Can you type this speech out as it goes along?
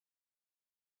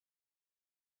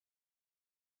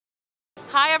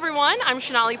Hi everyone, I'm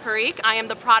Shenali Parikh. I am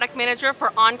the product manager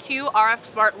for OnCue RF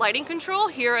Smart Lighting Control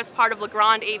here as part of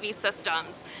Legrand AV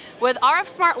Systems. With RF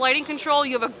Smart Lighting Control,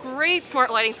 you have a great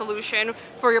smart lighting solution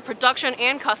for your production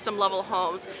and custom level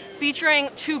homes. Featuring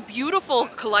two beautiful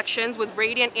collections with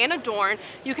Radiant and Adorne,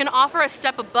 you can offer a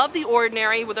step above the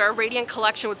ordinary with our Radiant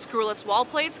collection with screwless wall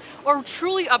plates, or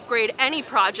truly upgrade any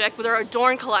project with our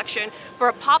Adorne collection for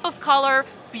a pop of color,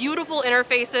 beautiful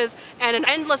interfaces, and an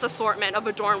endless assortment of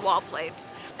Adorne wall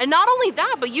plates. And not only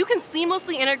that, but you can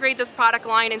seamlessly integrate this product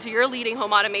line into your leading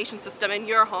home automation system in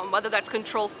your home, whether that's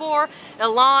Control4,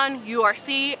 Elan,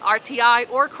 URC,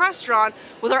 RTI, or Crestron.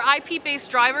 With our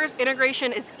IP-based drivers,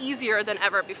 integration is easier than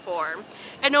ever before.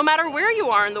 And no matter where you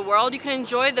are in the world, you can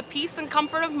enjoy the peace and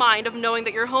comfort of mind of knowing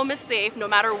that your home is safe no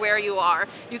matter where you are.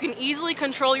 You can easily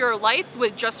control your lights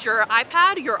with just your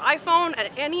iPad, your iPhone, and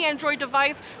any Android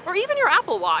device, or even your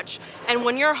Apple Watch. And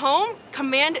when you're home,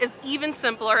 command is even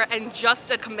simpler and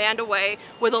just a command away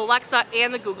with Alexa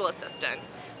and the Google Assistant.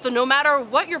 So no matter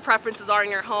what your preferences are in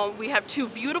your home, we have two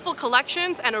beautiful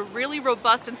collections and a really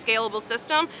robust and scalable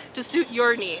system to suit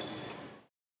your needs.